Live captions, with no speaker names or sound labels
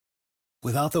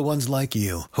Without the ones like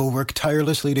you, who work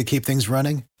tirelessly to keep things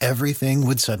running, everything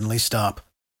would suddenly stop.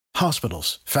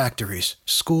 Hospitals, factories,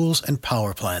 schools, and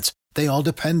power plants, they all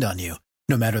depend on you.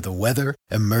 No matter the weather,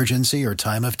 emergency, or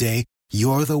time of day,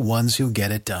 you're the ones who get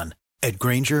it done. At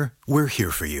Grainger, we're here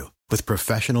for you with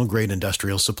professional-grade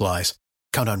industrial supplies.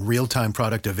 Count on real-time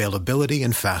product availability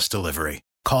and fast delivery.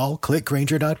 Call,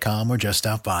 clickgrainger.com, or just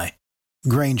stop by.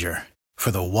 Grainger, for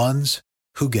the ones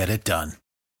who get it done.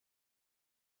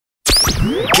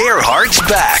 Gerhardt's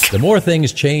back. The more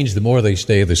things change, the more they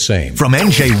stay the same. From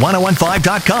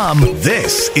NJ1015.com,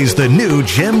 this is the new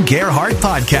Jim Gerhardt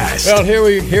Podcast. Well,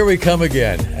 here we come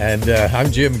again. And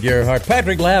I'm Jim Gerhardt.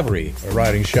 Patrick Lavery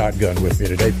riding shotgun with me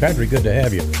today. Patrick, good to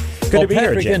have you. Good to be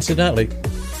Patrick, here, Jim.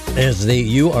 Incidentally,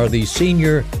 you are the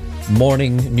senior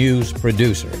morning news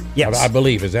producer. Yes. I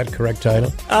believe. Is that correct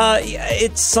title?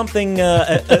 It's something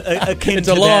akin It's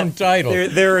to a long that. title.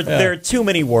 There are too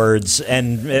many words,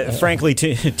 and frankly,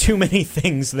 too many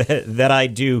things that I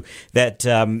do that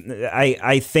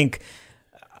I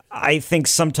think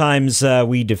sometimes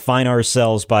we define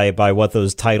ourselves by what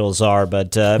those titles are.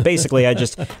 But basically, I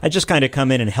just kind of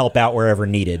come in and help out wherever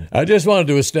needed. I just wanted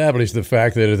to establish the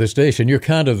fact that at the station, you're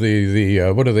kind of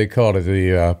the what do they call it?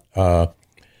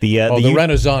 The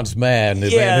Renaissance man,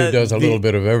 the man who does a little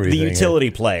bit of everything. The utility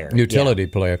player. Utility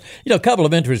player. You know, a couple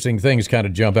of interesting things kind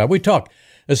of jump out. We talk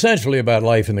essentially about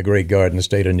life in the great garden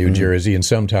state of New Jersey, and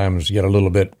sometimes get a little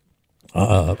bit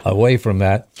away from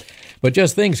that. But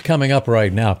just things coming up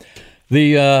right now.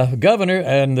 The governor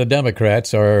and the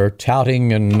Democrats are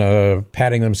touting and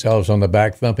patting themselves on the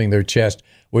back, thumping their chest.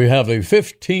 We have the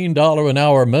 $15 an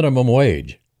hour minimum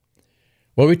wage.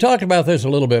 Well, we talked about this a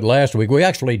little bit last week. We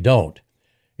actually don't.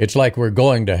 It's like we're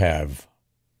going to have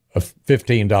a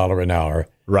 $15 an hour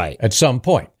right at some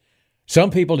point. Some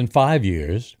people in 5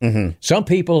 years, some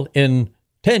people in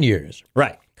 10 years.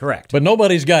 Right, correct. But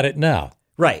nobody's got it now.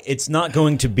 Right. It's not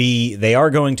going to be, they are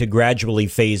going to gradually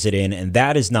phase it in, and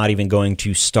that is not even going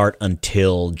to start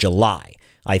until July.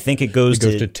 I think it goes to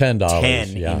 $10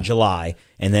 in July,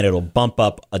 and then it'll bump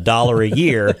up $1 a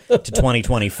year to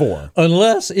 2024.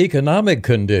 Unless economic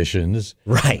conditions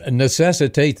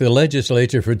necessitate the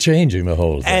legislature for changing the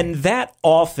whole thing. And that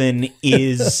often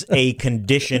is a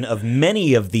condition of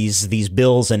many of these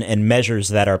bills and measures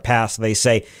that are passed. They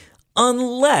say,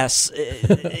 unless,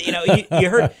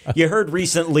 you heard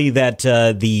recently that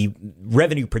the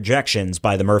revenue projections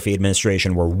by the Murphy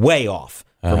administration were way off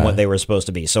from what they were supposed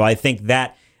to be. So I think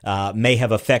that may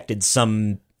have affected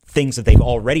some things that they've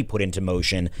already put into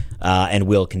motion and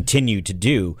will continue to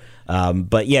do.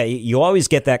 But yeah, you always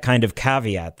get that kind of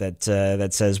caveat that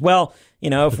says, well,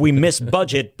 if we miss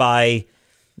budget by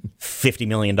 $50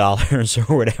 million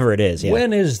or whatever it is. Yeah.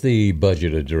 When is the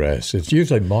budget address? It's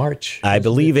usually March. I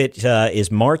believe it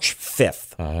is March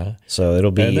 5th. So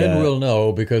it'll be. And then we'll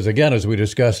know, because again, as we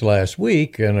discussed last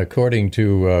week, and according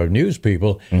to news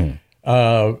people,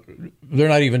 they're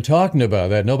not even talking about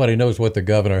that. Nobody knows what the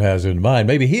governor has in mind.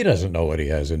 Maybe he doesn't know what he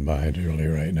has in mind really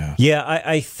right now. Yeah,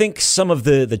 I think some of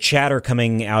the chatter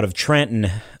coming out of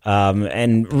Trenton,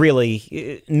 and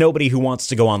really nobody who wants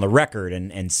to go on the record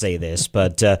and say this,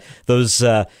 but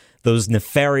those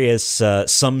nefarious,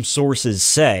 some sources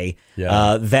say,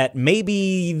 that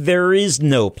maybe there is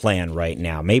no plan right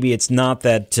now. Maybe it's not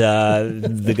that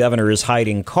the governor is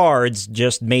hiding cards,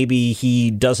 just maybe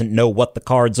he doesn't know what the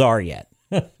cards are yet.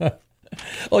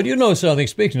 Oh, do you know something?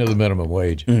 Speaking of the minimum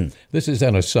wage, this is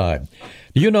an aside.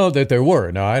 Do you know that there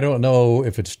were, now I don't know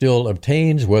if it still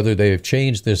obtains, whether they have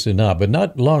changed this or not, but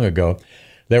not long ago,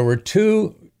 there were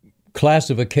two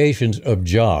classifications of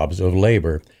jobs, of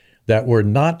labor, that were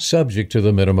not subject to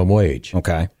the minimum wage.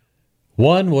 Okay.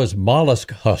 One was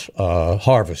mollusk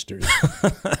harvesters,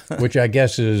 which I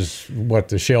guess is what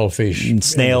the shellfish... And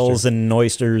snails industry. and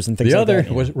oysters and things the like that. The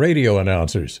other was radio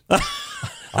announcers.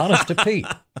 Honest to Pete.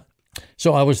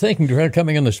 So I was thinking,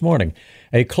 coming in this morning,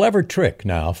 a clever trick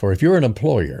now for if you're an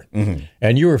employer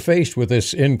and you are faced with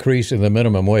this increase in the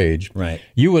minimum wage,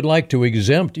 you would like to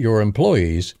exempt your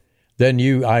employees, then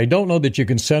I don't know that you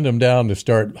can send them down to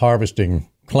start harvesting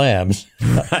clams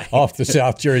off the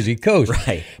South Jersey coast.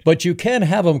 But you can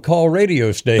have them call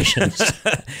radio stations.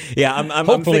 Yeah, I'm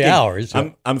hopefully thinking, ours.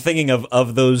 I'm thinking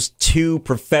of those two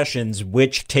professions,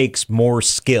 which takes more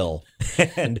skill,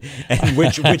 and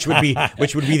which would be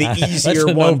the easier That's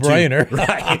a one.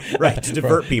 No-brainer. To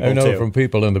divert people. I know to. from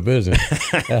people in the business.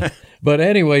 But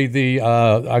anyway,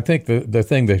 I think the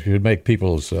thing that should make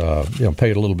people's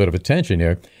pay a little bit of attention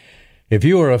here. If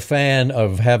you are a fan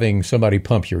of having somebody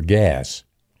pump your gas,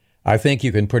 I think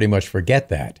you can pretty much forget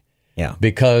that. Yeah.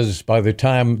 Because by the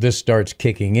time this starts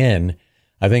kicking in,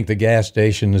 I think the gas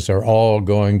stations are all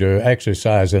going to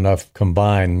exercise enough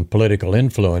combined political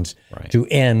influence to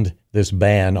end this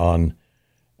ban on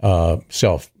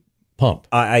self-pump.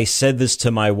 I said this to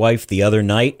my wife the other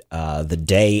night, the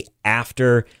day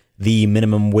after the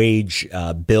minimum wage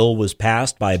bill was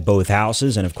passed by both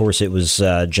houses, and of course it was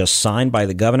just signed by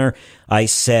the governor. I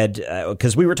said,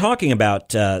 because we were talking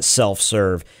about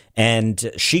self-serve,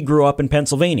 and she grew up in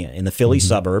Pennsylvania in the Philly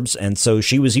suburbs, and so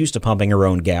she was used to pumping her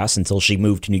own gas until she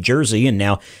moved to New Jersey, and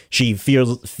now she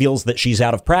feels that she's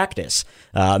out of practice.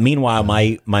 Meanwhile,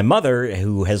 my mother,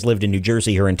 who has lived in New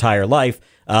Jersey her entire life,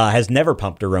 has never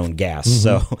pumped her own gas.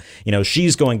 So,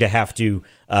 she's going to have to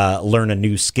learn a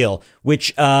new skill,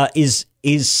 which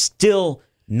is still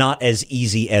not as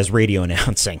easy as radio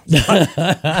announcing.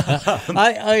 I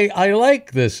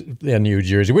like this in New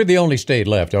Jersey. We're the only state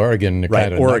left. Oregon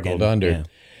kind of knuckled under. Yeah.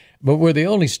 But we're the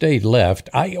only state left.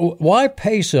 Why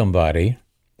pay somebody?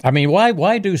 I mean,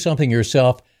 why do something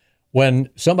yourself when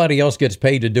somebody else gets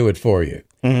paid to do it for you?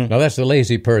 Now, that's the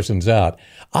lazy person's out.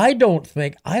 I don't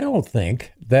think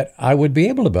that I would be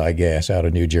able to buy gas out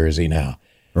of New Jersey now.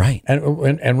 Right.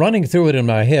 And running through it in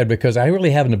my head, because I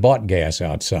really haven't bought gas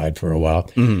outside for a while,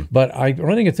 but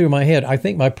running it through my head, I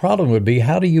think my problem would be,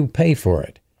 how do you pay for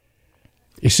it?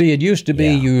 You see, it used to be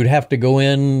you'd have to go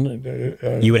in.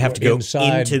 You would have to go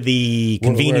into the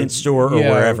convenience store or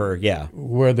wherever,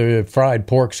 where the fried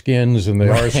pork skins and the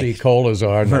RC colas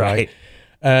are,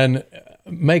 and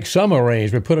make some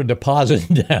arrangement, put a deposit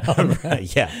down,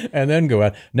 and then go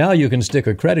out. Now you can stick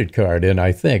a credit card in,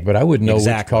 I think, but I wouldn't know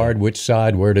which card, which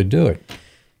side, where to do it.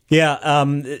 Yeah,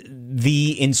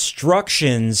 the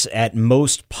instructions at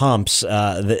most pumps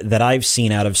that I've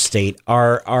seen out of state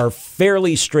are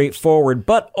fairly straightforward,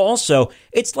 but also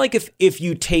it's like if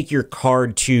you take your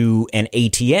card to an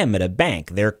ATM at a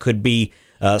bank, there could be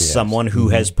someone who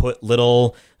has put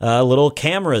little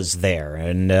cameras there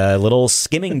and little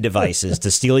skimming devices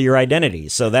to steal your identity.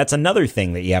 So that's another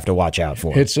thing that you have to watch out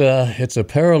for. It's a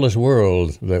perilous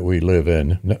world that we live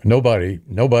in.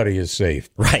 Nobody is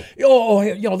safe. Right.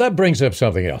 That brings up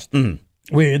something else.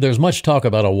 There's much talk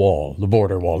about a wall, the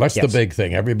border wall. That's the big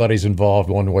thing. Everybody's involved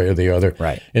one way or the other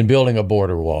in building a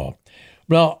border wall.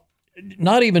 Well,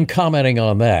 not even commenting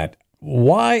on that.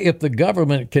 Why, if the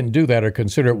government can do that or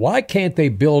consider it, why can't they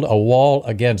build a wall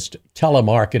against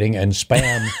telemarketing and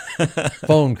spam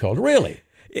phone calls? Really?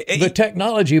 The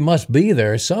technology must be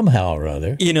there somehow or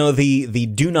other.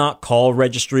 The do not call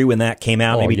registry, when that came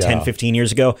out 10, 15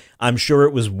 years ago, I'm sure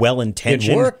it was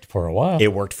well-intentioned. It worked for a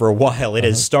while. It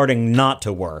is starting not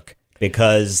to work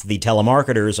because the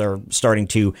telemarketers are starting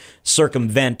to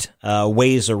circumvent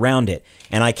ways around it.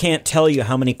 And I can't tell you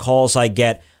how many calls I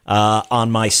get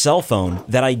on my cell phone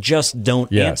that I just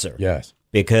don't answer. Yes.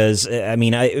 Because,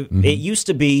 it used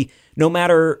to be no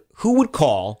matter who would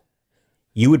call,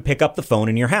 you would pick up the phone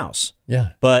in your house. Yeah.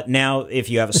 But now if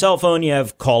you have a cell phone, you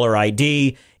have caller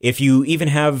ID. If you even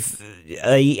have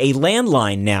a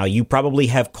landline now, you probably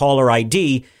have caller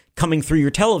ID coming through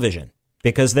your television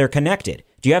because they're connected.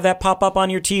 Do you have that pop up on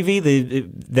your TV?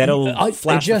 That'll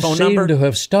flash the phone number? It just seemed to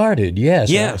have started, yes.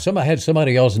 Yeah.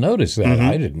 Somebody else noticed that.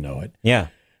 I didn't know it. Yeah.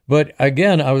 But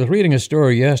again, I was reading a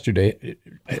story yesterday.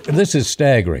 This is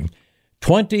staggering.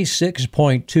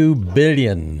 26.2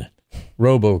 billion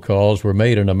robocalls were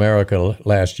made in America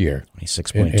last year.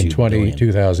 26.2 billion.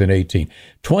 2018.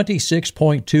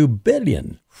 26.2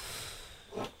 billion.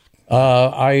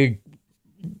 I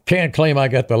can't claim I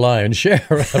got the lion's share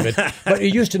of it, but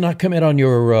it used to not come in on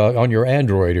your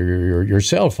Android or your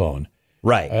cell phone,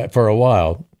 for a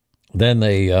while. Then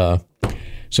they,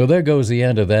 so there goes the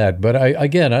end of that. But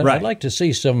I'd like to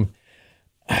see some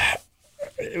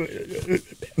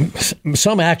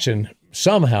action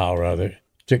somehow or other.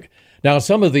 Now,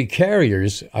 some of the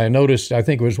carriers, I noticed, I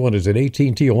think it was,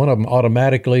 AT&T, one of them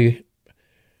automatically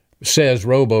says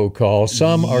robocall.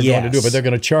 Some are going to do it, but they're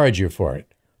going to charge you for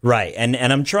it. Right, and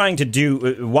I'm trying to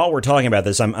do, while we're talking about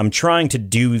this, I'm trying to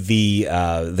do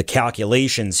the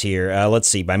calculations here. Let's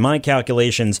see, by my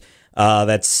calculations,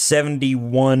 that's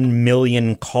 71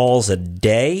 million calls a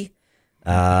day.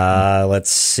 Let's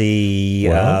see,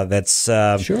 that's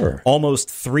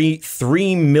almost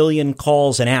 3 million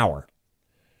calls an hour.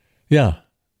 Yeah.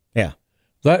 Yeah.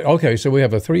 Okay, so we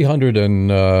have a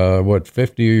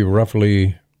 350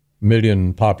 roughly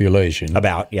million population.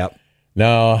 About, yep.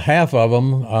 Now, half of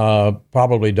them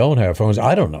probably don't have phones.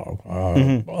 I don't know.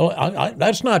 Well,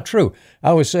 that's not true.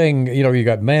 I was saying, you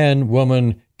got man,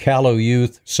 woman, callow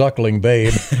youth, suckling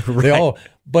babe.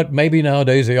 But maybe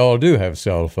nowadays they all do have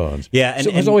cell phones. Yeah,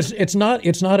 so it's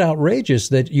not outrageous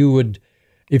that you would,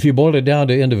 if you boil it down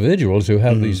to individuals who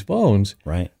have these phones,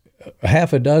 right?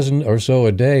 half a dozen or so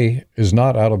a day is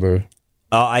not out of the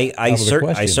I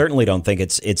certainly don't think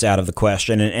it's out of the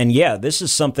question. And yeah, this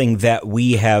is something that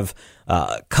we have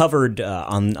covered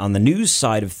on the news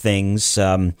side of things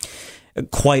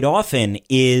quite often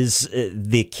is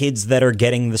the kids that are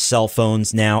getting the cell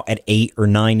phones now at 8 or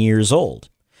 9 years old.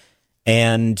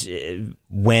 And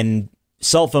when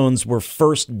cell phones were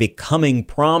first becoming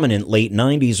prominent, late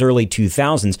 90s, early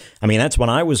 2000s, I mean, that's when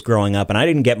I was growing up, and I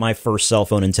didn't get my first cell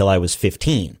phone until I was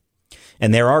 15.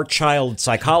 And there are child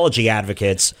psychology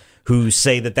advocates who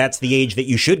say that that's the age that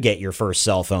you should get your first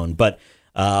cell phone. But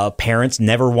parents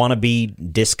never want to be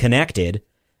disconnected,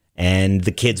 and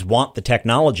the kids want the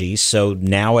technology. So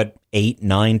now at 8,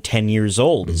 9, 10 years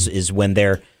old is when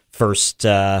they're first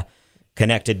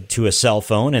connected to a cell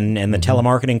phone, and the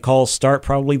telemarketing calls start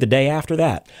probably the day after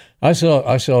that. I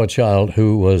saw a child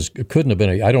who couldn't have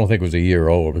been, I don't think it was a year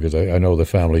old, because I know the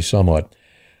family somewhat,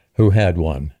 who had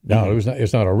one. Now,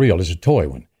 it's not a real, it's a toy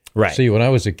one. Right. See, when I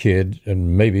was a kid,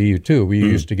 and maybe you too, we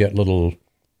used to get little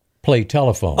play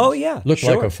telephones. Oh, yeah. Looked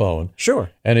like a phone.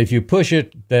 Sure. And if you push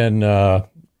it, then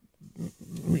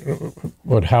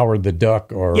what, Howard the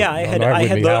Duck or... Yeah, I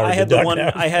think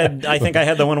I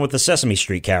had the one with the Sesame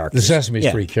Street characters. The Sesame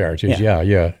Street characters,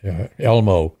 yeah.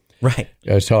 Elmo. Right.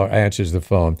 That's how it answers the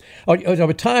phone.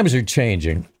 But times are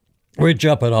changing. We're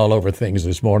jumping all over things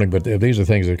this morning, but these are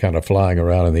things that are kind of flying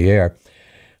around in the air.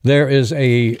 There is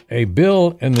a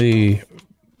bill in the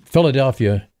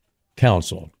Philadelphia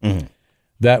Council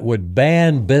that would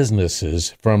ban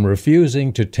businesses from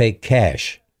refusing to take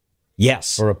cash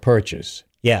for a purchase.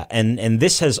 Yeah, and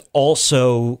this has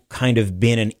also kind of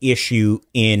been an issue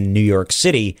in New York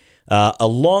City,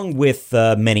 along with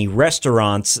many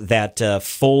restaurants that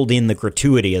fold in the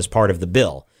gratuity as part of the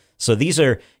bill. So these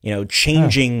are,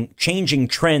 changing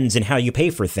trends in how you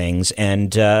pay for things,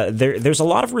 and there's a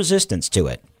lot of resistance to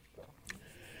it.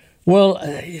 Well,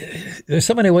 there's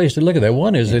so many ways to look at that.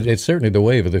 One is it's certainly the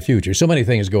wave of the future. So many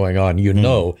things going on,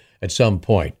 at some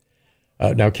point.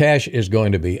 Now, cash is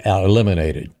going to be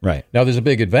eliminated. Right. Now, there's a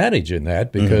big advantage in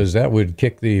that because that would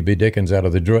kick the dickens out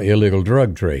of the illegal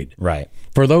drug trade. Right.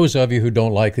 For those of you who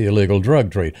don't like the illegal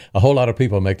drug trade, a whole lot of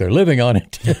people make their living on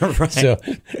it. Right. So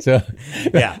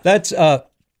yeah, that's I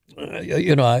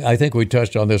think we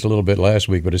touched on this a little bit last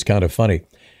week, but it's kind of funny.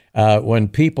 When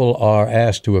people are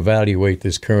asked to evaluate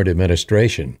this current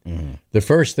administration, the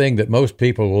first thing that most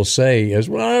people will say is,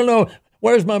 "Well, I don't know,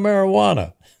 where's my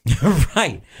marijuana?"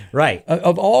 Right.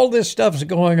 Of all this stuff that's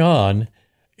going on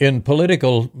in the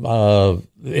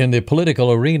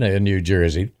political arena in New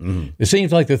Jersey, it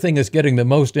seems like the thing that's getting the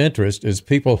most interest is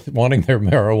people wanting their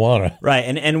marijuana. Right,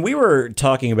 and we were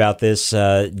talking about this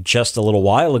just a little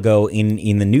while ago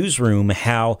in the newsroom,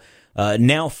 how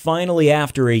now finally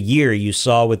after a year you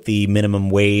saw with the minimum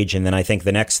wage, and then I think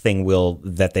the next thing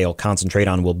that they'll concentrate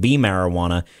on will be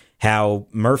marijuana, how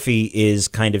Murphy is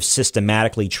kind of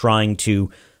systematically trying to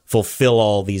fulfill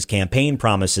all these campaign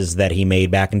promises that he made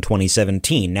back in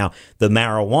 2017. Now, the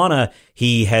marijuana,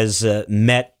 he has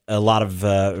met a lot of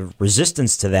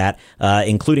resistance to that,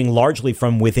 including largely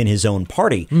from within his own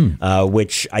party,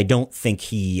 which I don't think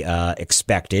he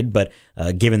expected. But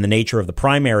given the nature of the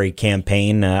primary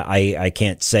campaign, I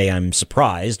can't say I'm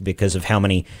surprised because of how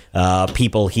many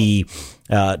people he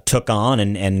took on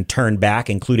and turned back,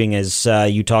 including, as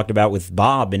you talked about with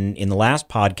Bob in the last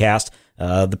podcast,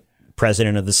 the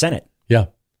president of the Senate. Yeah.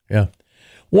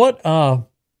 What?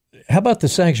 How about the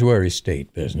sanctuary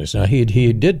state business? Now,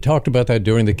 he did talk about that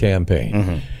during the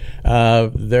campaign.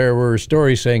 There were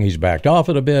stories saying he's backed off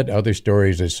it a bit. Other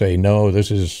stories that say, no, this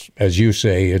is, as you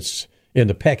say, it's in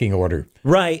the pecking order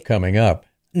coming up.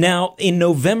 Now, in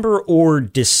November or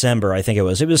December, I think it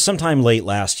was sometime late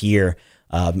last year,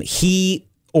 he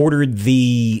ordered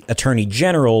the Attorney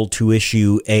General to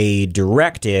issue a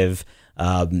directive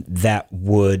that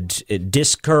would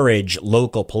discourage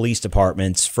local police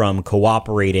departments from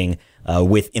cooperating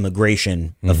with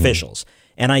immigration officials.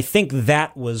 And I think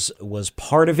that was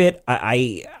part of it.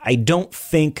 I don't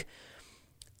think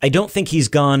he's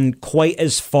gone quite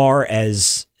as far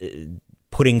as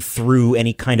putting through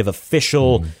any kind of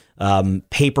official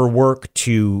paperwork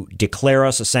to declare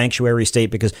us a sanctuary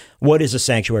state, because what is a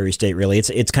sanctuary state really?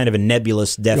 It's kind of a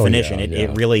nebulous definition.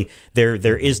 It really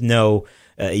there is no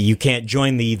you can't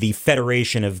join the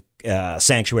Federation of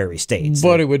Sanctuary States.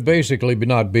 But it would basically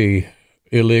not be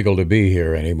illegal to be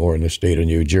here anymore in the state of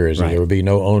New Jersey. Right. There would be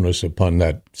no onus upon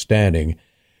that standing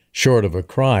short of a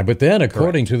crime. But then,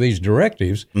 according to these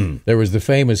directives, there was the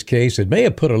famous case, it may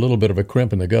have put a little bit of a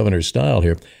crimp in the governor's style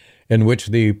here, in which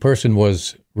the person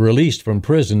was released from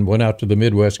prison, went out to the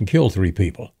Midwest and killed 3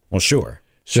 people. Well, sure.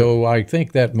 So I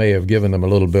think that may have given them a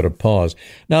little bit of pause.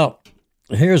 Now,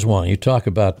 here's one. You talk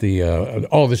about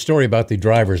the story about the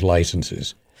driver's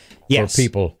licenses for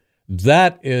people.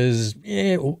 That is,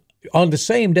 on the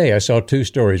same day, I saw two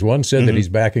stories. One said that he's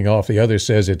backing off. The other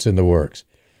says it's in the works.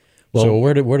 Well, so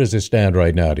where does it stand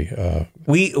right now?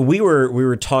 We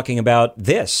were talking about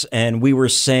this, and we were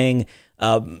saying,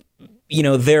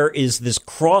 there is this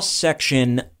cross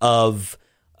section of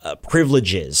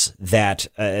privileges that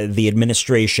the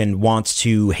administration wants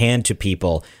to hand to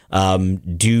people.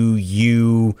 Do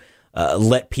you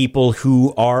let people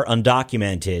who are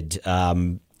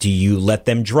undocumented? Do you let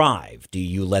them drive? Do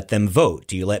you let them vote?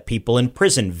 Do you let people in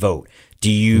prison vote?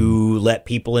 Do you let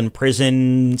people in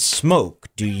prison smoke?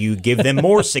 Do you give them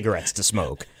more cigarettes to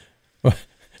smoke?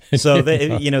 So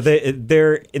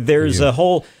there's a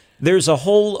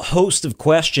whole host of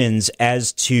questions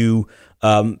as to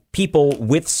people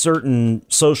with certain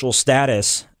social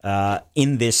status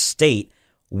in this state,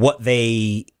 what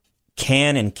they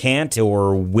can and can't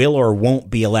or will or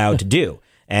won't be allowed to do,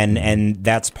 and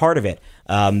that's part of it.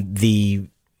 The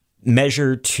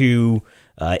measure to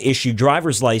issue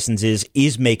driver's licenses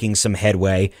is making some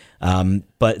headway,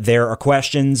 but there are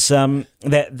questions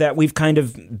that we've kind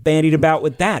of bandied about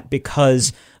with that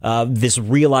because this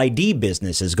Real ID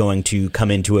business is going to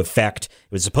come into effect.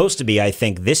 It was supposed to be, I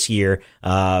think, this year.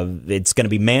 It's going to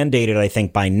be mandated, I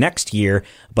think, by next year,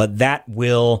 but that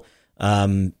will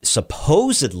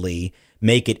supposedly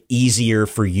make it easier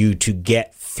for you to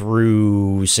get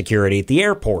through security at the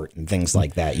airport and things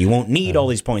like that. You won't need all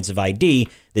these points of ID.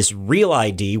 This Real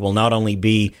ID will not only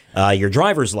be your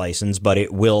driver's license, but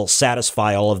it will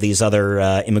satisfy all of these other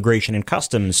immigration and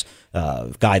customs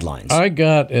guidelines. I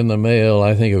got in the mail,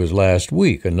 I think it was last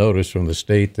week, a notice from the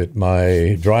state that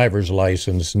my driver's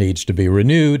license needs to be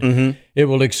renewed. Mm-hmm. It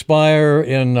will expire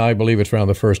in, I believe it's around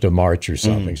the 1st of March or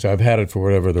something. Mm-hmm. So I've had it for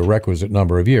whatever the requisite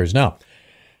number of years. Now,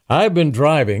 I've been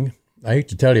driving, I hate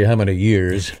to tell you how many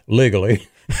years legally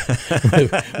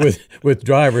with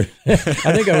drivers. I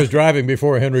think I was driving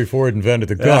before Henry Ford invented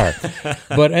the car.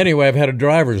 But anyway, I've had a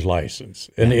driver's license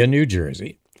in New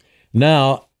Jersey.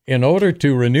 Now, in order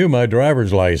to renew my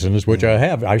driver's license, which I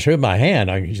have, I show my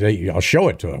hand, I'll show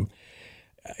it to them.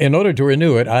 In order to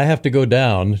renew it, I have to go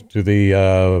down to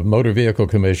the Motor Vehicle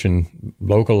Commission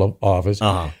local office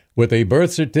with a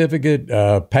birth certificate,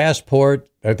 passport.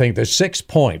 I think there's 6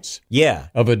 points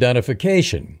of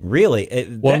identification.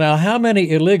 Really? Well, now, how many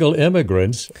illegal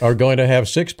immigrants are going to have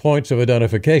 6 points of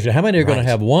identification? How many are going to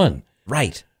have one?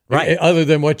 Right. Other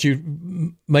than what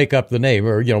you make up the name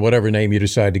or, whatever name you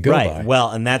decide to go by. Well,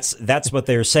 and that's what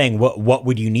they're saying. What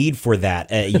would you need for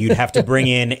that? You'd have to bring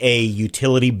in a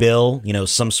utility bill,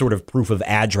 some sort of proof of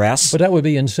address. But that would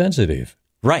be insensitive.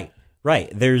 Right.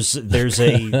 There's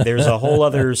a whole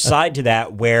other side to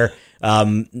that where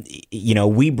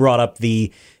we brought up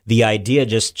the idea,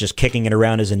 just kicking it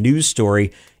around as a news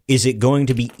story. Is it going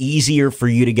to be easier for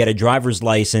you to get a driver's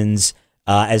license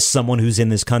as someone who's in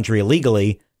this country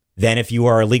illegally than if you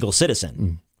are a legal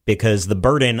citizen? Because the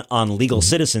burden on legal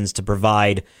citizens to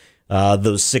provide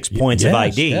those 6 points of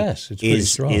ID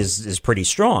is pretty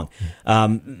strong.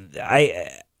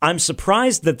 I'm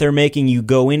surprised that they're making you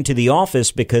go into the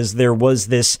office because there was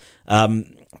this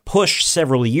push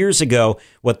several years ago,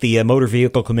 what the Motor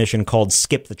Vehicle Commission called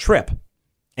Skip the Trip.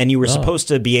 And you were supposed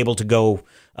to be able to go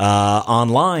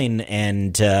online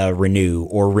and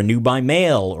renew by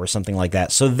mail or something like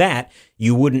that, so that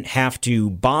you wouldn't have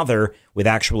to bother with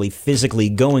actually physically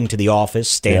going to the office,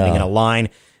 standing in a line,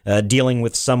 dealing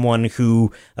with someone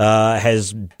who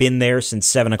has been there since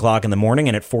 7 o'clock in the morning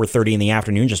and at 4:30 in the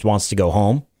afternoon just wants to go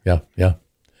home. Yeah.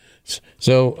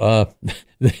 So,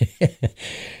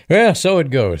 so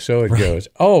it goes.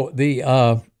 Oh,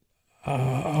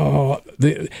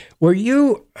 were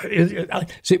you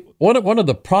see one of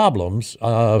the problems?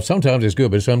 Sometimes it's good,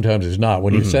 but sometimes it's not.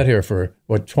 When you sat here for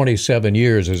 27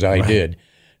 years, as I did,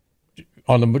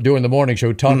 doing the morning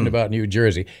show, talking about New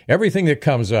Jersey, everything that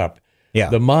comes up.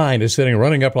 Yeah. The mind is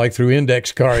running up like through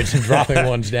index cards and dropping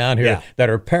ones down here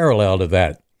that are parallel to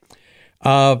that.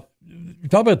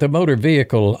 Talk about the Motor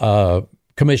Vehicle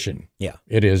Commission. Yeah.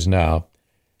 It is now.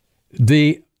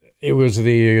 It was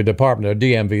the Department of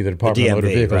DMV, the Department of Motor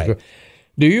Vehicles. Right.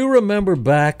 Do you remember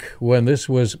back when this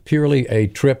was purely a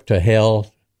trip to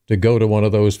hell to go to one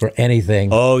of those for anything?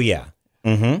 Oh, yeah.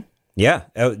 Mm-hmm. Yeah,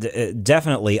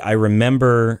 definitely. I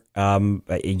remember, I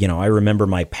remember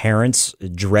my parents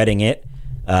dreading it.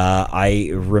 I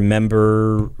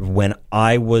remember when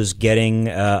I was getting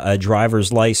a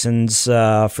driver's license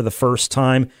for the first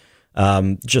time,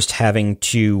 just having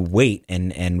to wait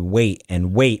and wait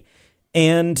and wait.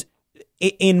 And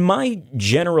in my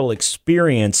general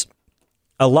experience,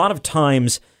 a lot of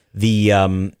times the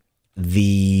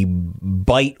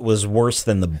bite was worse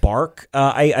than the bark.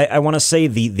 I want to say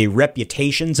the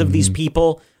reputations of these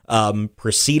people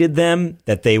preceded them,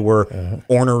 that they were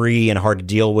ornery and hard to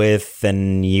deal with,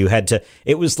 and you had to.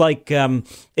 It was like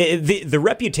the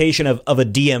reputation of a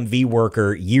DMV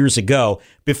worker years ago,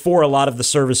 before a lot of the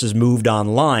services moved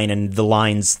online and the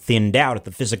lines thinned out at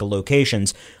the physical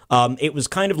locations. It was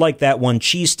kind of like that one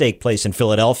cheesesteak place in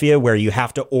Philadelphia where you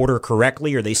have to order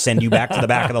correctly or they send you back to the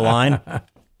back of the line.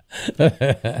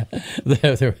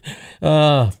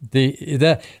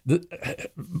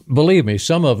 Believe me,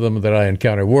 some of them that I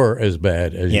encountered were as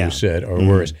bad as you said, or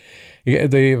worse.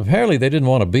 Apparently they didn't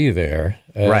want to be there,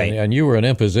 right? And you were an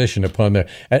imposition upon them.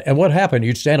 And what happened?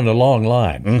 You'd stand in a long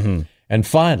line, and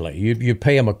finally you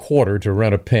pay them $0.25 to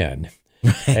rent a pen.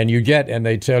 And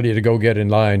they tell you to go get in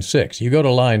line 6. You go to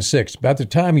line 6. By the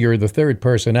time you're the third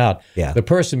person out, the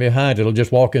person behind it will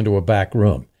just walk into a back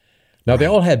room. Now, they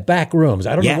all had back rooms.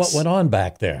 I don't know what went on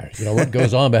back there, what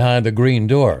goes on behind the green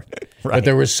door. But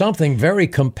there was something very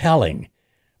compelling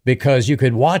because you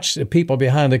could watch the people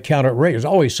behind the counter. There's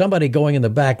always somebody going in the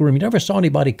back room. You never saw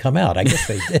anybody come out. I guess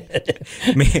they did.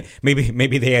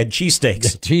 Maybe they had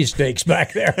cheesesteaks. Cheesesteaks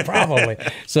back there, probably.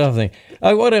 Something.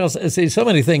 What else? See, so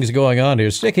many things going on here.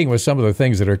 Sticking with some of the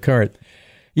things that are current.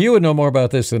 You would know more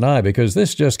about this than I because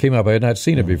this just came up. I had not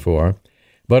seen it before.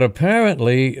 But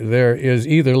apparently there is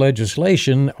either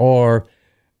legislation or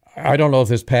I don't know if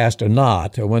this passed or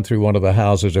not. I went through one of the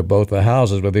houses or both the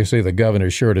houses, but they say the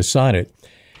governor's sure to sign it.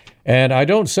 And I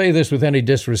don't say this with any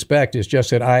disrespect. It's just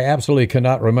that I absolutely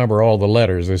cannot remember all the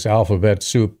letters, this alphabet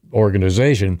soup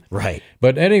organization. Right.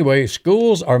 But anyway,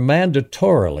 schools are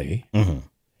mandatorily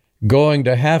going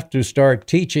to have to start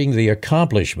teaching the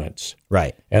accomplishments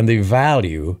and the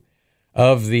value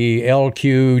of the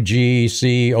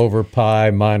LQGC over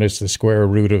pi minus the square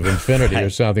root of infinity or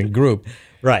something group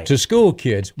to school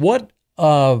kids.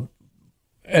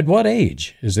 At what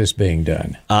age is this being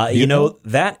done? You know,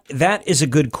 that is a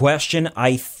good question.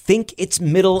 I think it's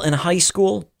middle and high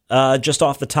school, just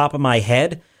off the top of my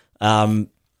head.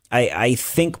 I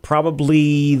think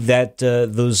probably that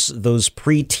those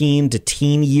preteen to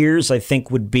teen years, I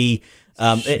think, would be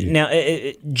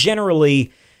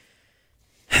generally.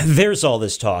 There's all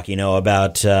this talk,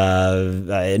 about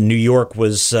New York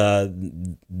was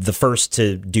the first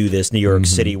to do this, New York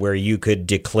City, where you could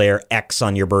declare X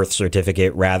on your birth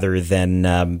certificate rather than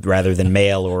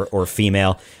male or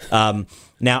female. Now,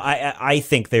 I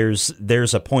think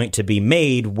there's a point to be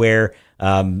made where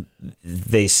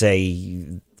they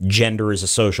say gender is a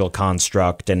social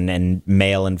construct and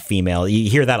male and female. You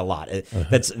hear that a lot.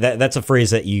 That's a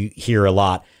phrase that you hear a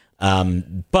lot.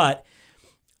 But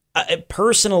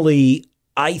personally,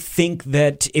 I think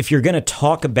that if you're going to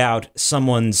talk about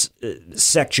someone's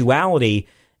sexuality,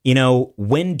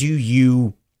 when do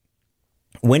you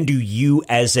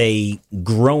as a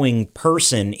growing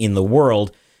person in the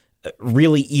world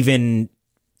really even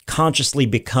consciously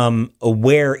become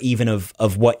aware even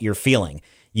of what you're feeling?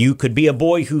 You could be a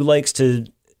boy who likes to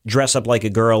dress up like a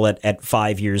girl at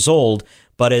 5 years old,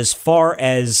 but as far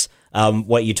as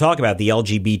what you talk about, the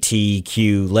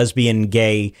LGBTQ, lesbian,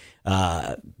 gay,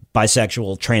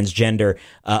 bisexual, transgender,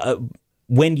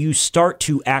 when you start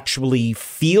to actually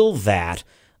feel that,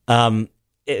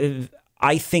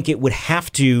 I think it would have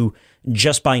to,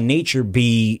 just by nature,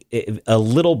 be a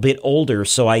little bit older.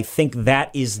 So I think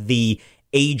that is the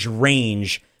age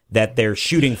range that they're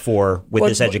shooting for with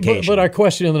this education. But I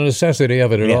question the necessity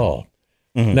of it at all.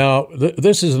 Mm-hmm. Now,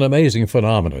 this is an amazing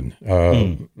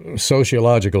phenomenon,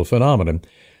 sociological phenomenon,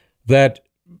 that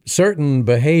certain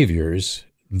behaviors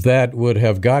that would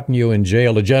have gotten you in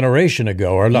jail a generation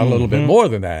ago, or a little bit more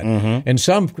than that, in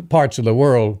some parts of the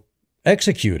world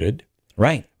executed,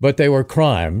 but they were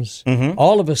crimes,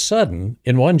 all of a sudden,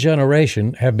 in one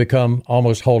generation, have become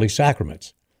almost holy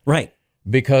sacraments. Right.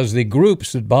 Because the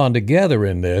groups that bond together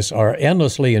in this are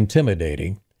endlessly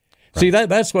intimidating. Right. See,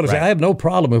 that's what I say. I have no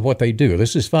problem with what they do.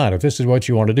 This is fine if this is what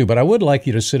you want to do. But I would like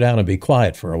you to sit down and be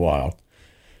quiet for a while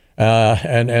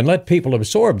and let people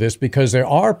absorb this, because there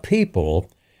are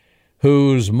people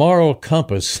whose moral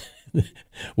compass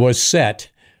was set,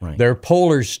 their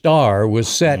polar star was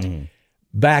set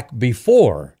back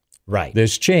before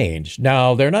this change.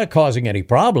 Now, they're not causing any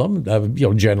problem,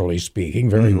 generally speaking,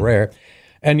 very rare.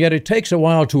 And yet it takes a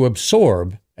while to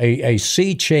absorb a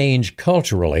sea change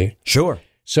culturally. Sure.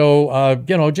 So,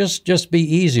 just be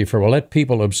easy let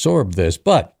people absorb this.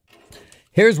 But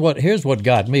here's what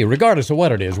got me, regardless of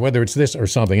what it is, whether it's this or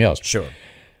something else. Sure.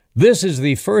 This is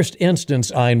the first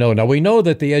instance I know. Now, we know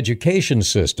that the education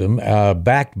system,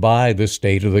 backed by the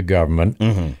state or the government,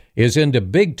 is into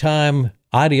big-time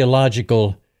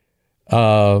ideological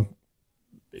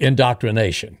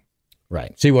indoctrination.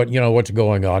 Right. See what's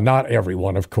going on. Not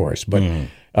everyone, of course, but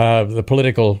the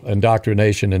political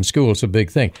indoctrination in school is a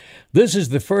big thing. This is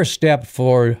the first step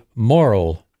for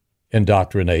moral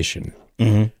indoctrination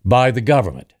by the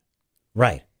government.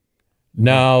 Right.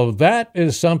 Now, that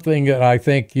is something that I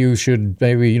think you should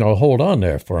maybe, hold on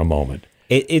there for a moment.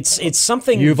 It's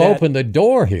something You've that opened the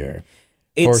door here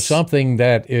for something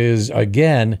that is,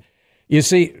 again, you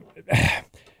see,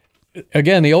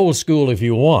 again, the old school, if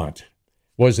you want,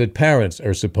 was that parents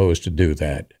are supposed to do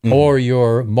that, or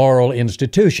your moral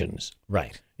institutions,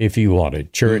 right? If you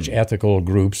wanted, church ethical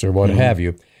groups or what have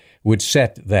you, would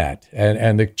set that,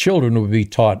 and the children would be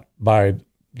taught by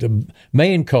the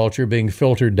main culture being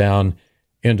filtered down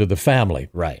into the family,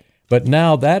 right? But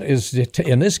now that is,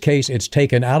 in this case, it's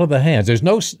taken out of the hands. There's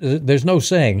no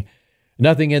saying,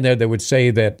 nothing in there that would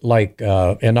say that, like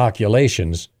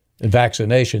inoculations and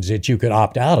vaccinations, that you could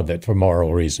opt out of it for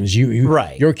moral reasons.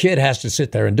 Right. Your kid has to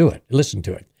sit there and do it, listen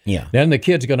to it. Yeah. Then the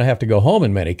kid's going to have to go home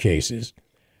in many cases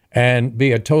and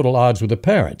be at total odds with the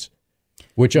parents,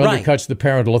 which undercuts the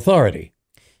parental authority,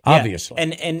 obviously.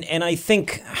 Yeah. And I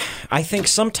think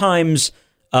sometimes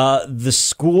the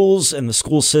schools and the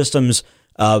school systems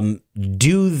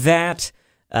do that,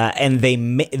 and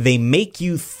they make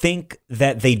you think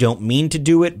that they don't mean to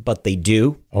do it, but they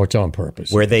do. Oh, it's on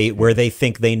purpose. Where they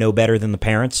think they know better than the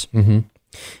parents. Mm-hmm.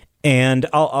 And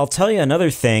I'll tell you another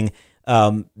thing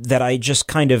that I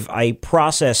just I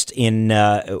processed in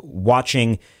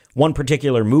watching one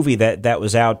particular movie that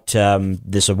was out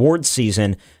this awards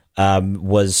season.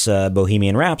 Was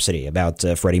Bohemian Rhapsody, about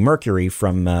Freddie Mercury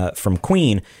from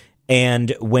Queen.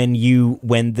 And when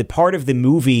the part of the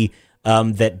movie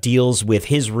that deals with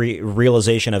his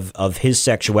realization of his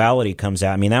sexuality comes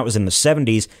out, I mean, that was in the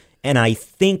 70s, and I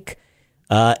think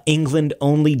England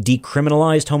only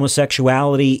decriminalized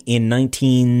homosexuality in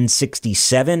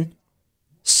 1967.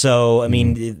 So, I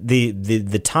mean,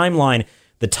 the timeline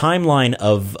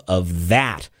of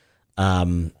that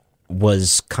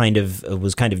was kind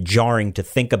of jarring to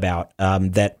think about.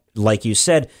 That, like you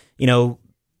said,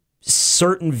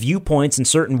 certain viewpoints and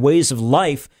certain ways of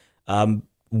life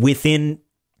within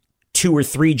 2 or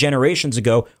 3 generations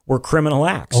ago were criminal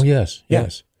acts. Oh, yes.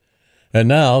 And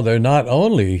now they're not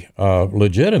only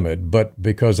legitimate, but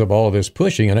because of all this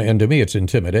pushing, and to me it's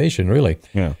intimidation, really.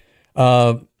 Yeah.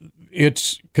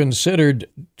 It's considered,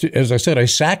 as I said, a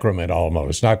sacrament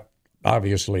almost, not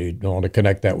obviously don't want to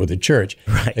connect that with the church,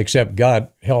 right. Except God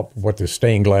help what the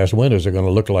stained glass windows are going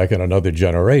to look like in another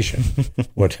generation,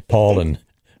 what Paul and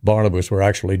Barnabas were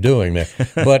actually doing there.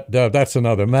 But that's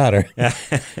another matter.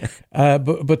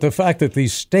 But the fact that the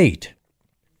state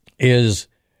is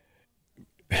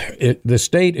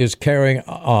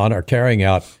carrying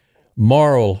out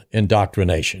moral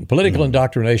indoctrination. Political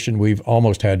indoctrination we've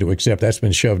almost had to accept. That's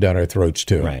been shoved down our throats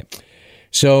too. Right.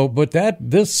 So, but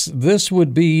this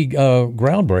would be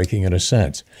groundbreaking in a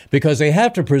sense, because they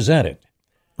have to present it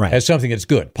as something that's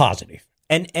good, positive.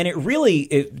 And it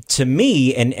really, to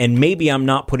me, and maybe I'm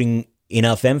not putting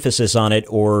enough emphasis on it,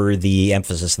 or the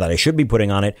emphasis that I should be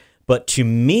putting on it, but to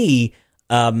me,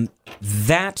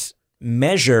 that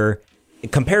measure,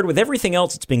 compared with everything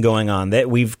else that's been going on that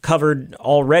we've covered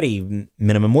already,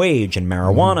 minimum wage and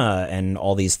marijuana and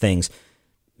all these things,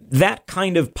 that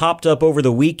kind of popped up over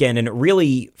the weekend, and it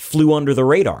really flew under the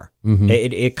radar. Mm-hmm.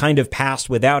 It kind of passed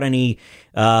without any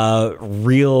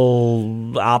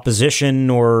real opposition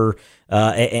or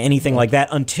anything like that,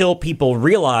 until people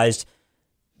realized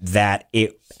that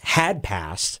it had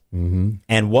passed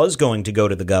and was going to go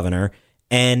to the governor,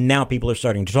 and now people are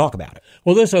starting to talk about it.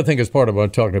 Well, this, I think, is part of what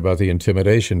I'm talking about, the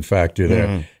intimidation factor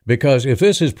there. Because if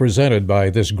this is presented by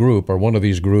this group or one of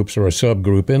these groups or a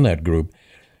subgroup in that group,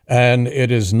 and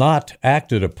it is not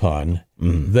acted upon,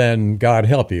 then God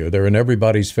help you. They're in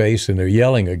everybody's face, and they're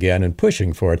yelling again and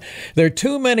pushing for it. There are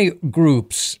too many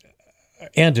groups,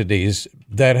 entities,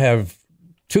 that have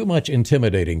too much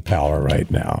intimidating power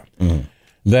right now.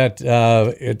 That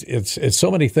it's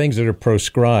so many things that are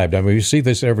proscribed. I mean, you see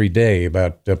this every day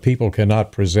about people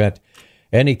cannot present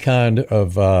any kind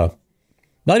of,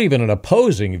 not even an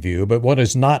opposing view, but what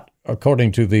is not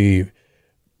according to the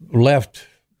left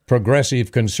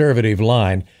progressive conservative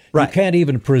line. Right. You can't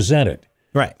even present it.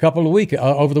 Right.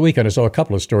 Over the weekend, I saw a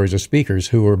couple of stories of speakers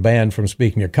who were banned from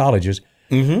speaking at colleges.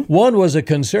 One was a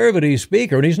conservative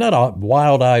speaker, and he's not a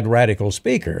wild-eyed radical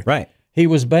speaker. Right. He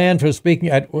was banned from speaking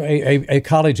at a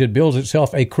college that bills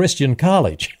itself a Christian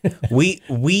college. we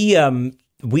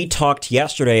we talked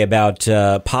yesterday about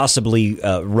possibly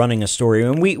running a story,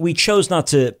 and we chose not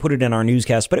to put it in our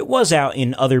newscast, but it was out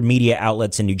in other media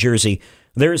outlets in New Jersey.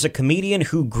 There is a comedian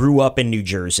who grew up in New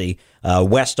Jersey,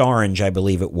 West Orange, I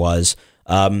believe it was,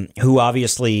 who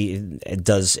obviously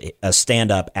does a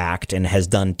stand-up act and has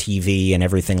done TV and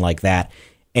everything like that,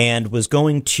 and was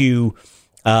going to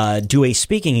do a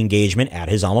speaking engagement at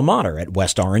his alma mater at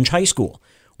West Orange High School.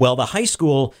 Well, the high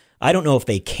school, I don't know if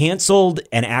they canceled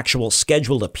an actual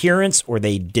scheduled appearance or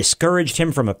they discouraged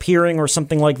him from appearing or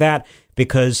something like that,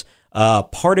 because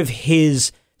part of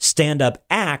his stand-up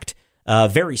act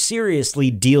very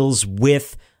seriously deals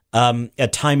with a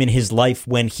time in his life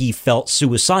when he felt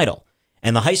suicidal.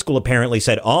 And the high school apparently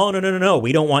said, oh, no,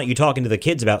 we don't want you talking to the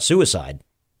kids about suicide.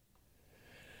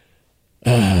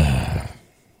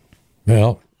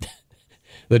 Well,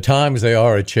 the times they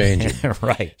are a-changing.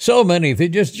 Right. So many.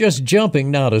 Just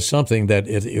jumping now to something that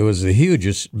it was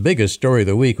the biggest story of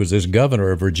the week was this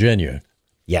governor of Virginia.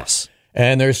 Yes.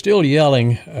 And they're still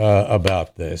yelling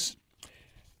about this.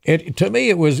 To me,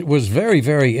 it was very,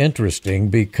 very interesting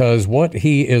because what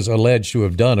he is alleged to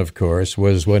have done, of course,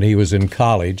 was when he was in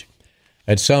college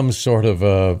at some sort of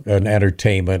an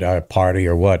entertainment party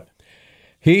or what,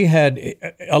 he had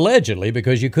allegedly,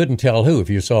 because you couldn't tell who if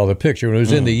you saw the picture, and it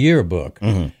was in the yearbook.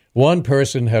 Mm-hmm. One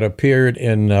person had appeared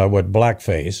in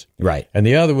blackface, right, and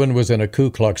the other one was in a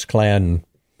Ku Klux Klan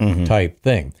type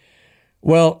thing.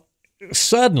 Well,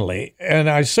 suddenly, and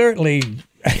I certainly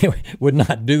would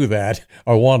not do that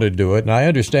or want to do it, and I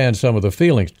understand some of the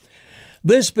feelings.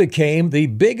 This became the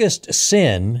biggest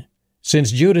sin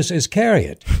since Judas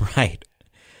Iscariot. Right.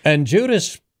 And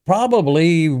Judas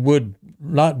probably would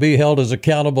not be held as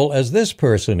accountable as this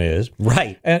person is.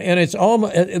 Right. And it's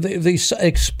almost the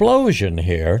explosion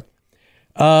here.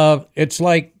 It's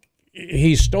like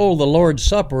he stole the Lord's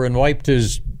Supper and wiped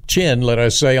his chin, let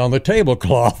us say, on the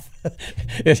tablecloth.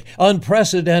 It's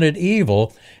unprecedented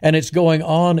evil, and it's going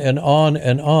on and on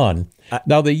and on.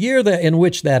 Now, the year in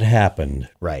which that happened,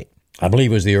 right, I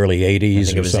believe it was the early 80s. I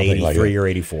think it was 83 or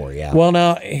 84, yeah. Well,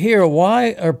 now, here,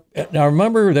 now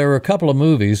remember there were a couple of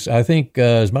movies. I think,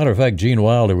 as a matter of fact, Gene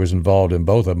Wilder was involved in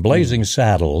both of them. Blazing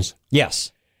Saddles.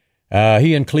 Yes.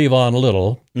 He and Cleavon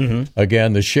Little,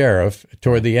 again, the sheriff,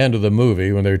 toward the end of the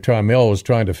movie, when Mel was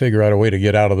trying to figure out a way to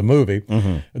get out of the movie,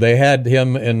 they had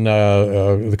him in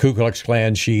the Ku Klux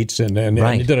Klan sheets and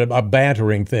he did a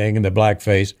bantering thing in the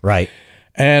blackface. Right.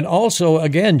 And also,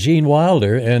 again, Gene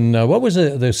Wilder, and what was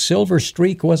it, the Silver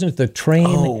Streak, wasn't it, the train?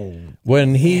 Oh,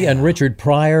 when he and Richard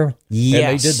Pryor, yes,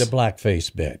 and they did the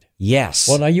blackface bit. Yes.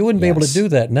 Well, now, you wouldn't be able to do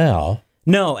that now.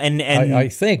 No, and I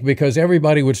think because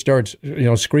everybody would start,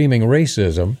 screaming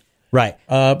racism. Right.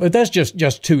 But that's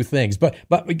just two things.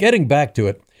 But getting back to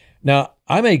it, now,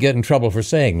 I may get in trouble for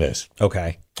saying this.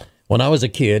 Okay. When I was a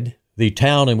kid, the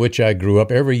town in which I grew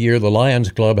up, every year the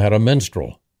Lions Club had a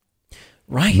minstrel.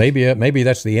 Right. Maybe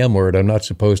that's the M word. I'm not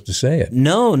supposed to say it.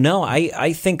 No.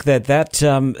 I think that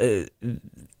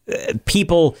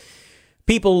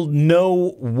people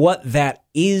know what that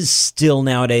is still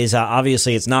nowadays.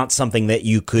 Obviously, it's not something that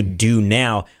you could do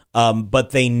now,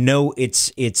 but they know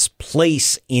its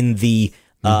place in the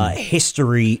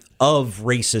history of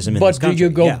racism in this country. But do you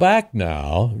go back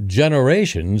now,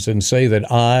 generations, and say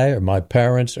that I or my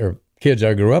parents or kids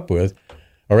I grew up with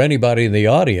or anybody in the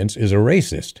audience is a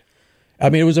racist? I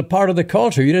mean, it was a part of the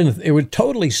culture. It was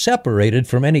totally separated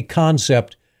from any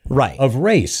concept of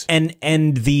race.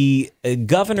 And the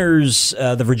governor's,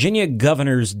 the Virginia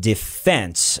governor's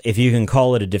defense, if you can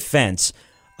call it a defense,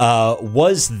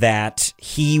 was that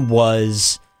he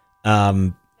was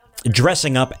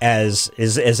dressing up as,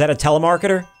 is that a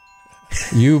telemarketer?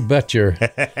 You bet your.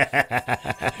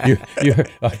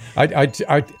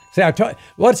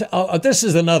 This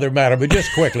is another matter, but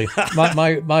just quickly,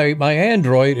 my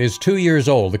Android is 2 years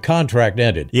old. The contract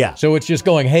ended. Yeah. So it's just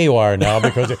going haywire now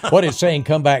because what it's saying,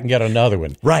 come back and get another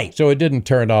one. Right. So it didn't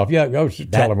turn off. Yeah,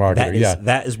 telemarketer.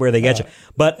 That is where they get you.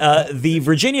 But the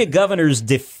Virginia governor's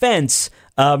defense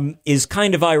is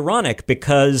kind of ironic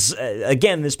because,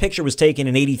 again, this picture was taken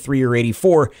in 83 or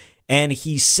 84. And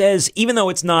he says, even though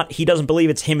he doesn't believe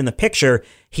it's him in the picture,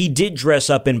 he did dress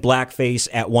up in blackface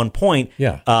at one point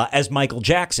as Michael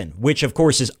Jackson, which, of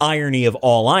course, is irony of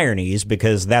all ironies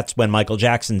because that's when Michael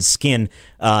Jackson's skin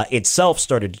itself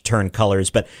started to turn colors.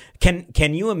 But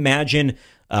can you imagine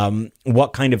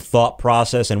what kind of thought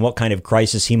process and what kind of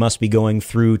crisis he must be going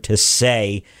through to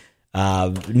say,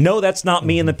 no, that's not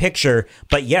me in the picture,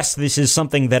 but yes, this is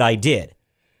something that I did?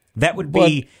 That would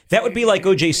be like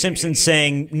O.J. Simpson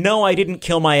saying, "No, I didn't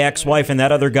kill my ex-wife and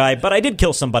that other guy, but I did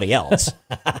kill somebody else."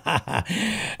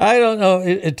 I don't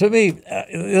know. To me,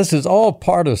 this is all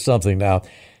part of something now.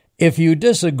 If you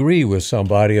disagree with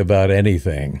somebody about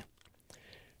anything,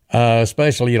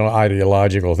 especially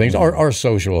ideological things or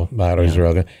social matters or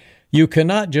other, you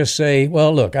cannot just say,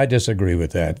 "Well, look, I disagree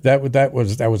with that. That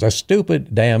was a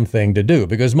stupid damn thing to do,"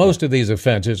 because most of these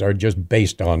offenses are just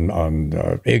based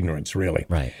on ignorance, really.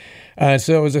 Right.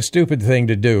 So it was a stupid thing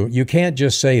to do. You can't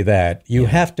just say that. You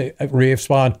have to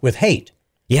respond with hate.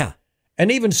 Yeah.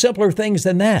 And even simpler things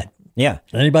than that. Yeah.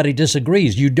 Anybody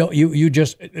disagrees, you don't. You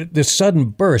just this sudden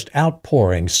burst,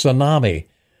 outpouring, tsunami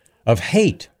of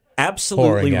hate.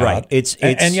 Absolutely right. It's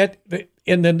and yet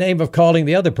in the name of calling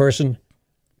the other person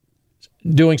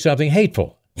doing something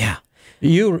hateful. Yeah.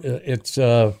 It's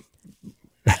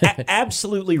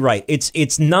absolutely right.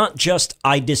 It's not just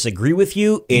I disagree with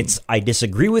you. It's I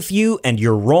disagree with you and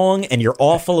you're wrong and you're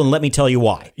awful and let me tell you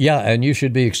why. Yeah, and you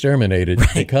should be exterminated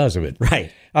because of it.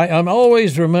 Right. I'm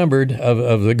always remembered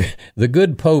of the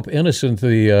good Pope Innocent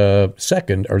the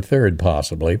second or third,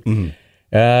 possibly, in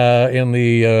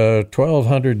the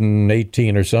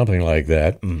 1218 or something like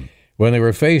that, when they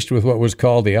were faced with what was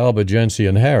called the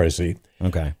Albigensian heresy.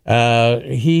 Okay.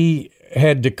 He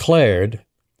had declared,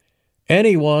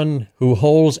 anyone who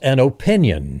holds an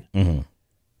opinion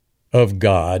of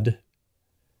God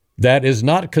that is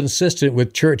not consistent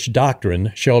with church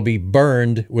doctrine shall be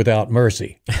burned without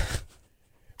mercy.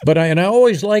 But I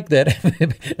always like that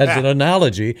as an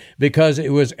analogy because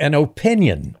it was an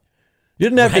opinion. You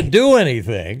didn't have to do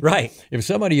anything. Right. If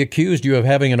somebody accused you of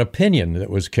having an opinion that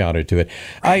was counter to it.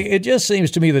 It just seems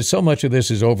to me that so much of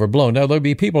this is overblown. Now, there'll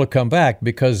be people who come back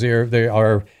because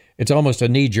it's almost a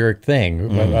knee-jerk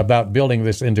thing about building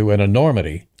this into an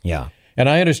enormity. Yeah. And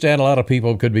I understand a lot of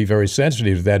people could be very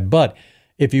sensitive to that, but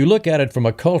if you look at it from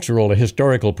a cultural, a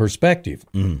historical perspective,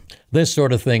 this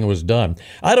sort of thing was done.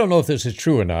 I don't know if this is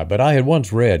true or not, but I had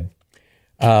once read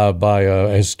by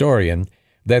a historian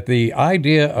that the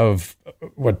idea of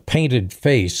what painted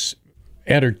face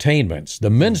entertainments, the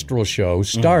minstrel show,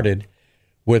 started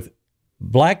with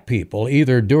black people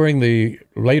either during the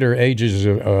later ages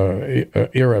of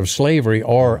era of slavery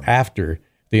or after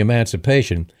the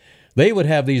emancipation. They would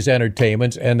have these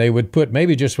entertainments, and they would put,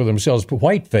 maybe just for themselves, put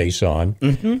whiteface on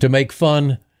to make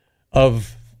fun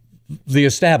of the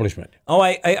establishment. Oh,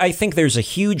 I think there's a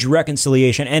huge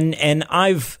reconciliation, and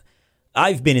I've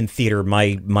been in theater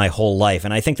my whole life,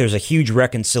 and I think there's a huge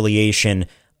reconciliation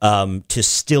to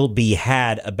still be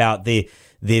had about the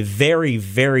very,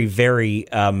 very, very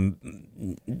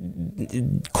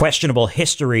questionable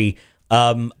history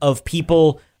of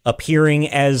people appearing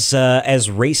as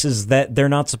races that they're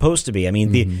not supposed to be. I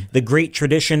mean, the great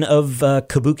tradition of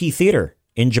kabuki theater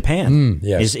in Japan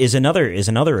is another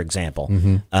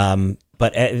example.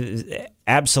 But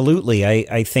absolutely,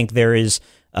 I think there is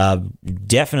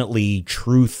definitely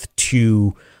truth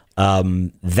to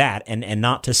that, and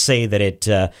not to say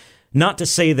that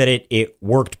it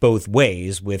worked both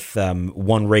ways with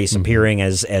one race appearing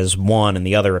as one and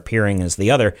the other appearing as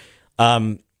the other.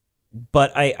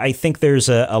 But I think there's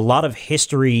a lot of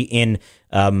history in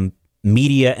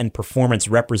media and performance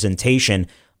representation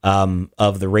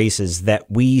of the races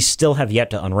that we still have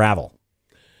yet to unravel.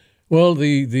 Well,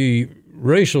 the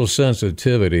racial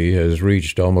sensitivity has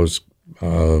reached almost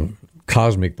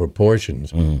cosmic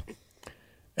proportions.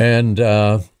 And,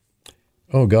 oh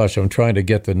gosh, I'm trying to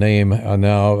get the name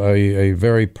now, a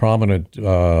very prominent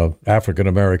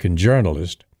African-American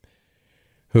journalist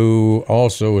who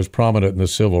also was prominent in the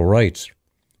civil rights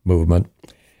movement,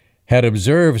 had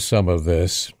observed some of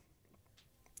this.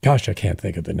 Gosh, I can't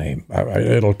think of the name.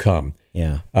 It'll come.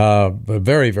 Yeah. But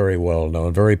very, very well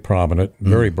known, very prominent,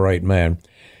 very bright man.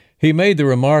 He made the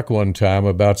remark one time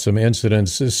about some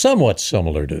incidents somewhat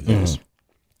similar to this.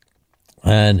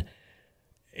 And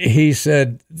he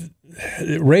said,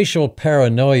 racial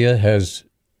paranoia has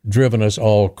driven us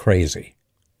all crazy.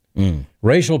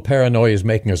 Racial paranoia is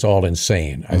making us all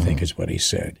insane, I think is what he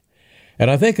said. And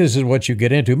I think this is what you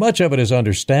get into. Much of it is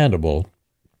understandable,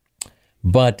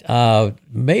 but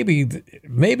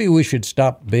maybe we should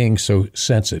stop being so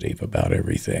sensitive about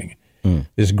everything.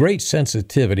 This great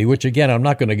sensitivity, which again, I'm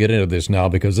not going to get into this now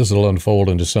because this will unfold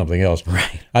into something else.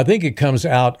 Right. I think it comes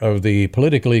out of the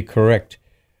politically correct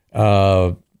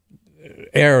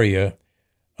area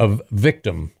of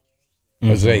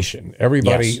victimization.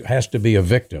 Everybody has to be a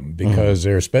victim because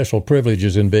there are special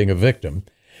privileges in being a victim.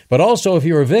 But also, if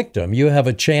you're a victim, you have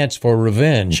a chance for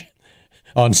revenge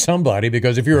on somebody,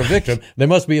 because if you're a victim, there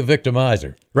must be a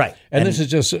victimizer. Right. And this is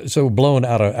just so blown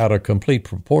out of complete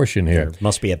proportion here. There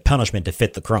must be a punishment to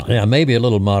fit the crime. Yeah, maybe a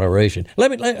little moderation.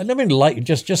 Let me light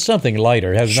just something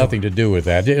lighter. It has nothing to do with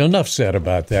that. Enough said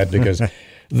about that, because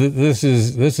this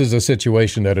is a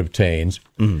situation that obtains.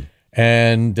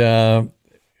 And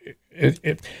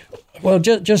well,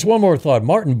 just one more thought.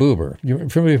 Martin Buber. You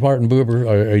familiar with Martin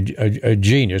Buber? A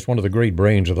genius, one of the great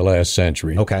brains of the last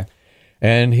century. Okay.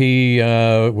 And he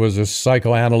was a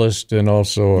psychoanalyst and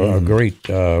also a great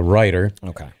writer.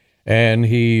 Okay. And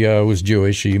he was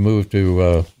Jewish. He moved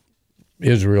to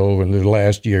Israel in the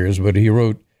last years, but he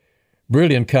wrote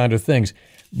brilliant kind of things.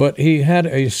 But he had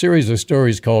a series of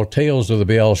stories called Tales of the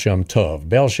Baal Shem Tov.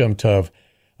 Baal Shem Tov,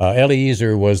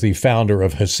 Eliezer was the founder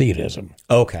of Hasidism.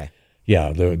 Okay.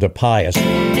 Yeah, the pious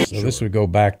ones. So this would go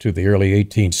back to the early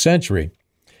 18th century.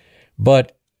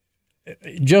 But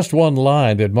just one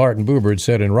line that Martin Buber had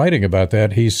said in writing about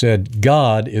that, he said,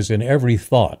 God is in every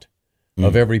thought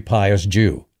of every pious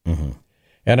Jew.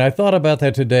 And I thought about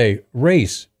that today.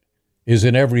 Race is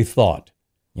in every thought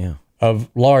of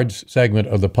large segment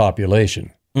of the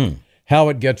population. How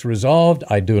it gets resolved,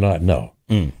 I do not know.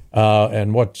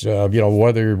 And what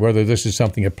whether this is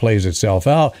something that plays itself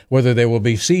out, whether there will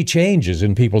be sea changes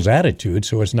in people's attitudes,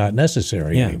 so it's not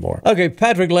necessary anymore. Okay,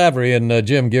 Patrick Lavery and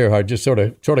Jim Gerhardt just sort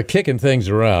of kicking things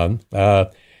around.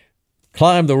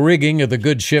 Climb the rigging of the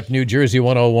good ship New Jersey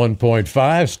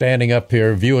 101.5, standing up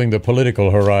here viewing the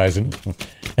political horizon,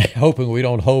 hoping we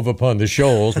don't hove upon the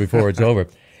shoals before it's over.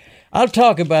 I'll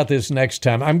talk about this next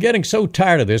time. I'm getting so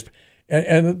tired of this.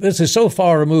 And this is so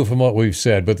far removed from what we've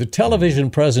said, but the television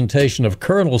presentation of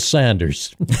Colonel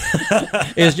Sanders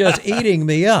is just eating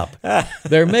me up.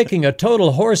 They're making a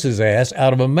total horse's ass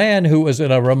out of a man who was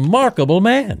a remarkable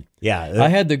man. Yeah. I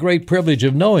had the great privilege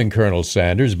of knowing Colonel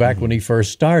Sanders back when he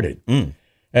first started.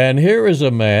 And here is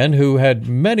a man who had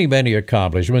many, many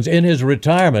accomplishments. In his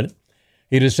retirement,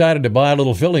 he decided to buy a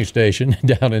little filling station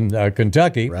down in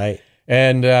Kentucky. Right.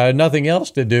 And nothing else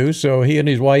to do, so he and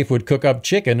his wife would cook up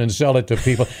chicken and sell it to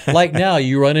people. Like now,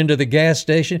 you run into the gas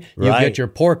station, you get your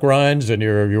pork rinds and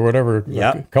your whatever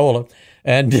cola,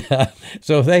 and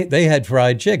so they had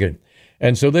fried chicken.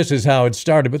 And so this is how it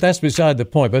started, but that's beside the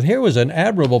point. But here was an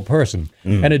admirable person,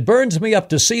 and it burns me up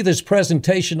to see this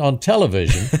presentation on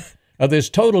television of this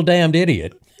total damned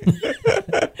idiot. All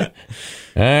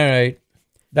right,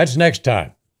 that's next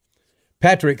time.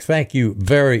 Patrick, thank you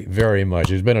very, very much.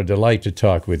 It's been a delight to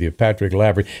talk with you, Patrick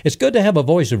Lavery. It's good to have a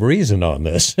voice of reason on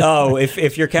this. Oh,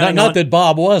 if you're counting not that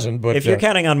Bob wasn't, but if you're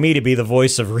counting on me to be the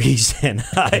voice of reason,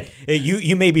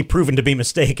 you may be proven to be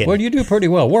mistaken. Well, you do pretty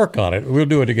well. Work on it. We'll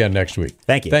do it again next week.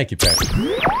 Thank you. Thank you, Patrick.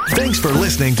 Thanks for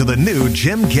listening to the new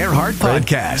Jim Gerhardt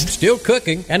podcast. Still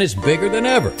cooking, and it's bigger than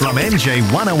ever. From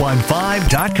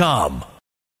NJ1015.com.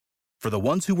 For the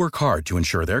ones who work hard to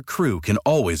ensure their crew can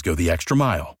always go the extra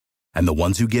mile, and the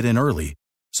ones who get in early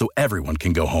so everyone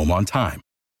can go home on time,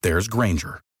 there's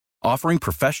Grainger, offering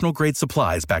professional-grade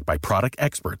supplies backed by product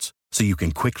experts so you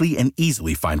can quickly and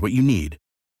easily find what you need.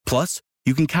 Plus,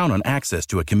 you can count on access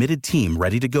to a committed team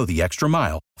ready to go the extra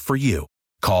mile for you.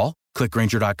 Call, click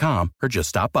Grainger.com, or just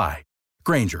stop by.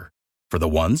 Grainger, for the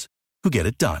ones who get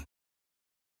it done.